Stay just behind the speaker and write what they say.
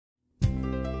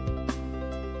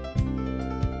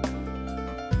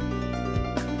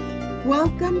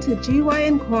Welcome to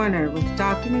GYN Corner with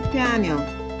Dr. McDaniel,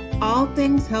 all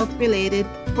things health related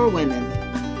for women.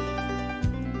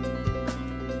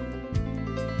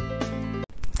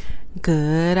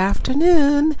 Good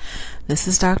afternoon. This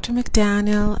is Dr.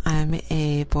 McDaniel. I'm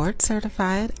a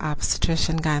board-certified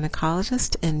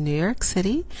obstetrician-gynecologist in New York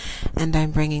City, and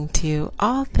I'm bringing to you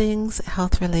all things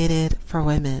health-related for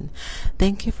women.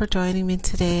 Thank you for joining me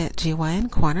today at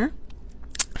GYN Corner.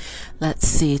 Let's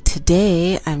see,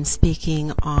 today I'm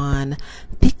speaking on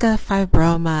theca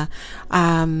fibroma.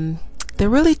 They're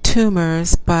really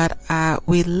tumors, but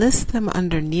we list them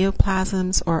under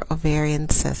neoplasms or ovarian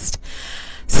cyst.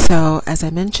 So, as I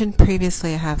mentioned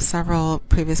previously, I have several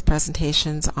previous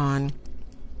presentations on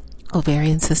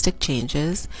ovarian cystic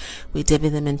changes. We divvy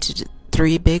them into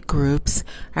three big groups.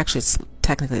 Actually,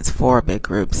 technically it's four big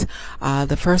groups.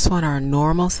 The first one are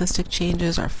normal cystic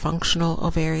changes, or functional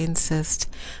ovarian cysts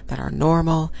that are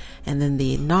normal, and then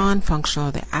the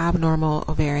non-functional, the abnormal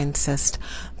ovarian cyst.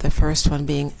 The first one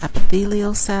being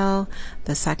epithelial cell,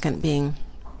 the second being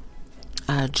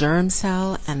germ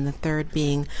cell, and the third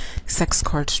being sex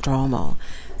cord stromal.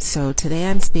 So today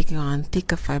I'm speaking on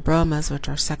theca fibromas, which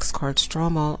are sex cord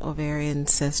stromal ovarian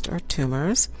cyst or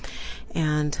tumors.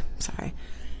 And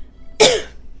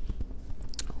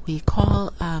we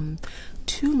call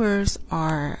tumors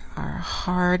are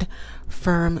hard,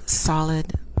 firm,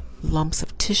 solid lumps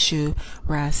of tissue,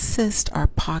 whereas cysts are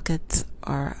pockets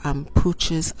or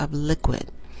pooches of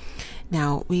liquid.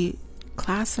 Now, we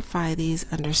classify these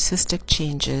under cystic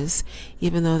changes,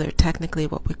 even though they're technically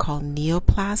what we call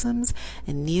neoplasms,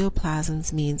 and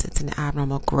neoplasms means it's an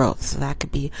abnormal growth. So that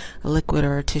could be a liquid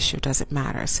or a tissue, doesn't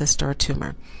matter, a cyst or a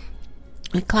tumor.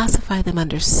 We classify them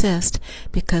under cyst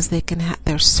because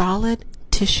they're solid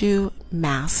tissue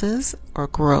masses or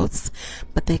growths,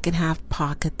 but they can have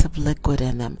pockets of liquid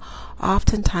in them.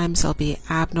 Oftentimes there'll be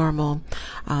abnormal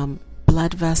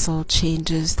blood vessel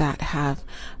changes that have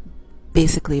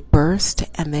basically burst,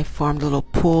 and they form little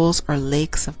pools or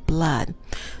lakes of blood.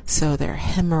 So they're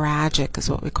hemorrhagic is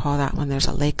what we call that when there's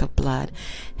a lake of blood.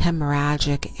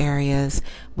 Hemorrhagic areas,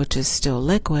 which is still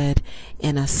liquid,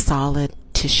 in a solid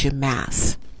tissue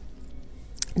mass.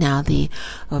 Now, the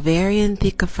ovarian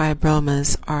theca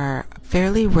fibromas are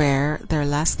fairly rare. They're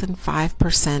less than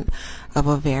 5% of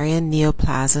ovarian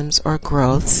neoplasms or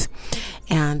growths,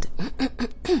 and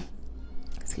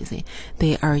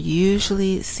they are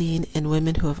usually seen in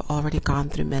women who have already gone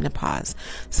through menopause.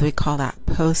 So we call that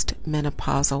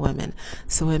post-menopausal women.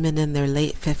 So women in their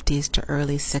late 50s to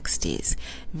early 60s.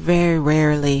 Very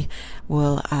rarely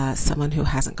will someone who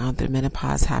hasn't gone through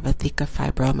menopause have a theca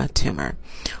fibroma tumor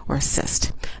or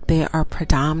cyst. They are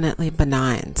predominantly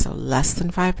benign, so less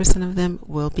than 5% of them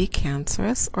will be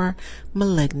cancerous or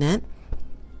malignant.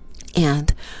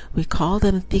 And we call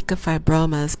them theca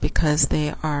fibromas because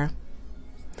they are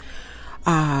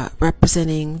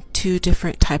representing two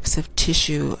different types of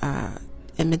tissue,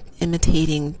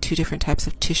 imitating two different types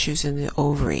of tissues in the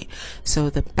ovary. So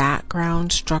the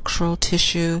background structural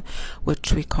tissue,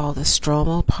 which we call the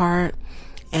stromal part,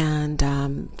 and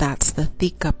that's the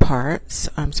theca part. That's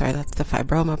the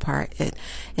fibroma part.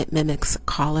 It mimics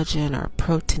collagen or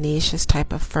proteinaceous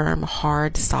type of firm,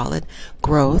 hard, solid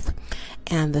growth.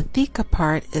 And the theca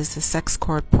part is the sex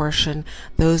cord portion.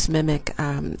 Those mimic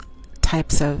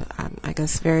types of,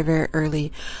 very, very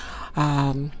early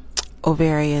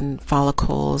ovarian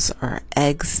follicles or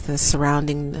eggs, the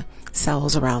surrounding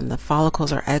cells around the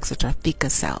follicles or eggs, which are theca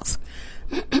cells.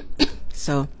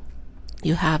 So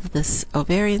you have this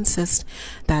ovarian cyst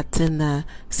that's in the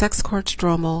sex cord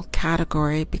stromal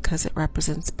category because it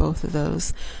represents both of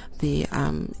those, the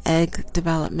egg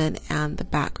development and the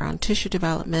background tissue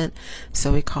development.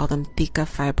 So we call them theca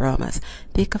fibromas.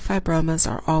 Theca fibromas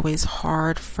are always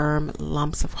hard, firm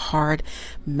lumps of hard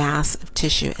mass of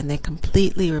tissue, and they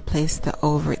completely replace the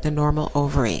ovary, the normal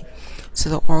ovary. So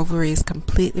the ovary is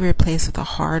completely replaced with a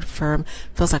hard, firm,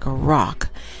 feels like a rock.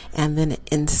 And then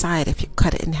inside, if you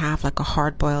cut it in half like a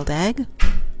hard-boiled egg,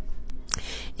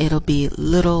 it'll be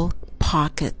little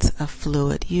pockets of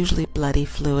fluid, usually bloody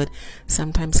fluid,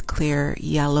 sometimes clear,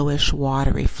 yellowish,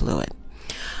 watery fluid.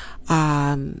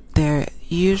 They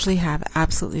usually have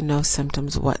absolutely no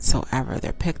symptoms whatsoever.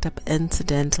 They're picked up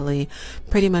incidentally.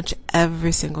 Pretty much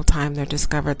every single time they're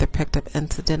discovered, they're picked up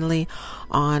incidentally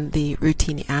on the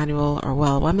routine annual or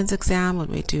well women's exam. When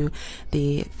we do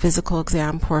the physical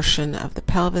exam portion of the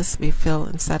pelvis, we feel,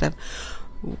 instead of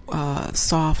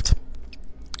soft,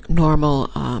 normal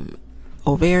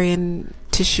ovarian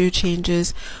tissue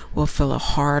changes, we'll feel a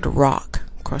hard rock.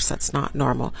 Of course, that's not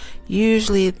normal.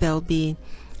 Usually there'll be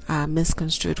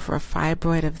misconstrued for a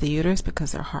fibroid of the uterus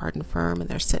because they're hard and firm and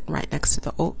they're sitting right next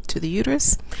to the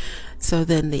uterus. So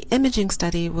then the imaging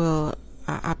study will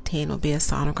obtain will be a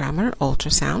sonogram or an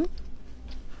ultrasound.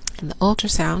 And the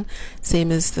ultrasound,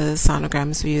 same as the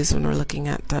sonograms we use when we're looking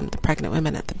at the pregnant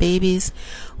women at the babies,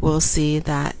 we'll see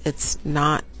that it's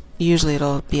not, usually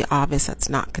it'll be obvious that's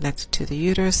not connected to the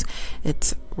uterus.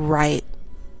 It's right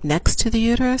next to the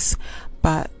uterus,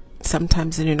 but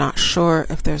sometimes then you're not sure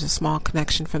if there's a small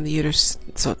connection from the uterus,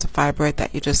 so it's a fibroid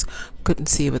that you just couldn't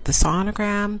see with the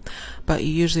sonogram. But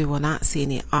you usually will not see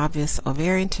any obvious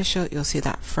ovarian tissue. You'll see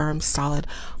that firm, solid,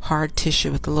 hard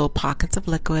tissue with the little pockets of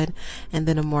liquid. And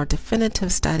then a more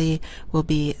definitive study will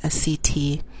be a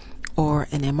CT or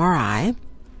an MRI.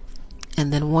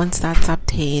 And then once that's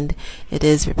obtained, it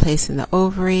is replacing the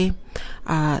ovary,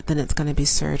 then it's going to be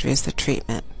surgery as the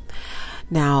treatment.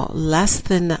 Now, less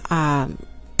than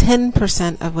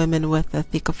 10% of women with the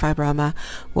theca fibroma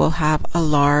will have a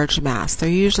large mass. They're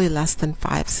usually less than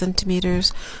 5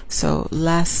 centimeters, so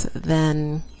less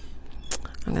than,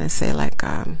 I'm going to say like,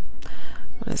 what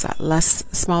is that?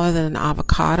 Smaller than an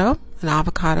avocado. An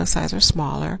avocado size or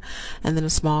smaller, and then a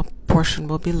small portion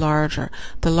will be larger.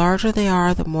 The larger they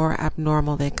are, the more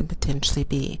abnormal they can potentially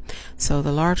be. So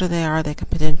the larger they are, they can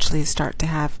potentially start to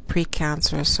have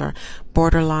precancerous or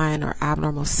borderline or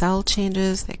abnormal cell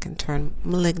changes. They can turn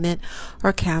malignant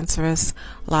or cancerous.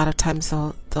 A lot of times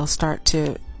they'll start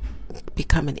to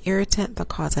become an irritant. They'll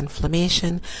cause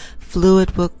inflammation.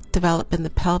 Fluid will develop in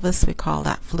the pelvis. We call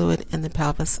that fluid in the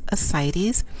pelvis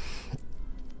ascites.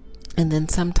 And then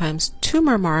sometimes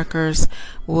tumor markers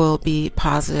will be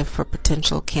positive for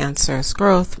potential cancerous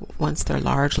growth once they're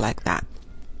large like that.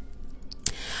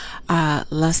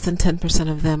 Less than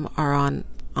 10% of them are on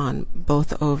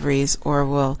both ovaries or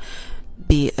will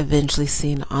be eventually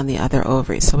seen on the other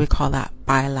ovary. So we call that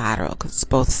bilateral because it's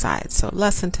both sides. So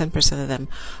less than 10% of them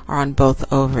are on both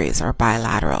ovaries or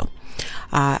bilateral.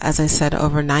 As I said,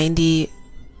 over 95%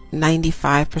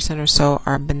 or so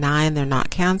are benign. They're not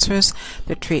cancerous.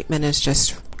 The treatment is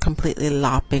just completely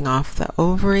lopping off the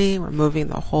ovary, removing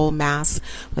the whole mass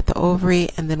with the ovary,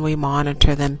 and then we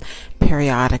monitor them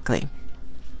periodically.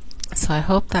 So I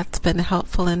hope that's been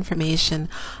helpful information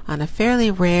on a fairly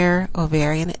rare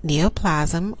ovarian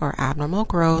neoplasm or abnormal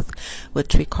growth,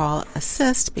 which we call a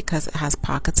cyst because it has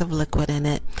pockets of liquid in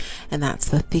it, and that's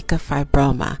the theca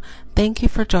fibroma. Thank you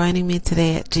for joining me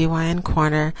today at GYN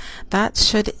Corner. That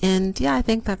should end, I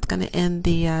think that's going to end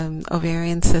the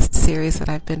ovarian cyst series that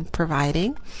I've been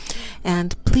providing.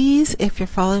 And please, if you're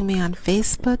following me on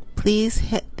Facebook, please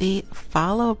hit the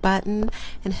follow button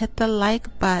and hit the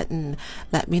like button.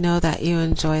 Let me know that you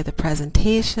enjoy the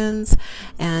presentations,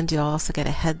 and you'll also get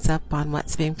a heads up on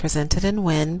what's being presented and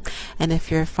when. And if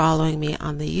you're following me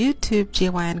on the YouTube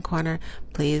GYN Corner,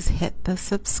 please hit the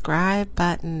subscribe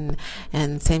button.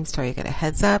 And same story, you get a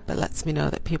heads up. It lets me know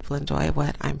that people enjoy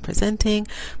what I'm presenting.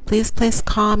 Please place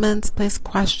comments, place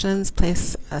questions,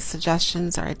 place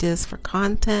suggestions or ideas for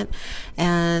content.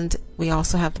 And we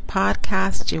also have the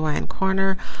podcast, GYN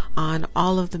Corner, on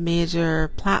all of the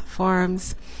major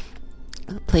platforms.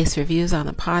 Place reviews on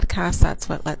the podcast. That's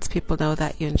what lets people know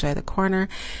that you enjoy the corner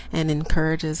and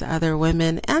encourages other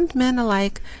women and men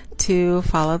alike to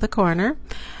follow the corner.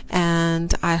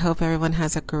 And I hope everyone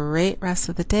has a great rest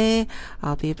of the day.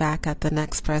 I'll be back at the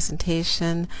next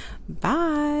presentation.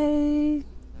 Bye.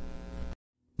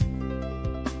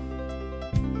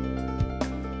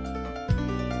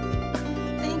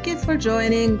 Thank you for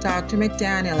joining Dr.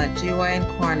 McDaniel at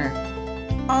GYN Corner,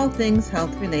 all things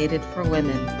health related for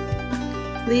women.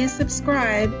 Please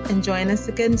subscribe and join us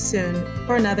again soon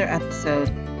for another episode.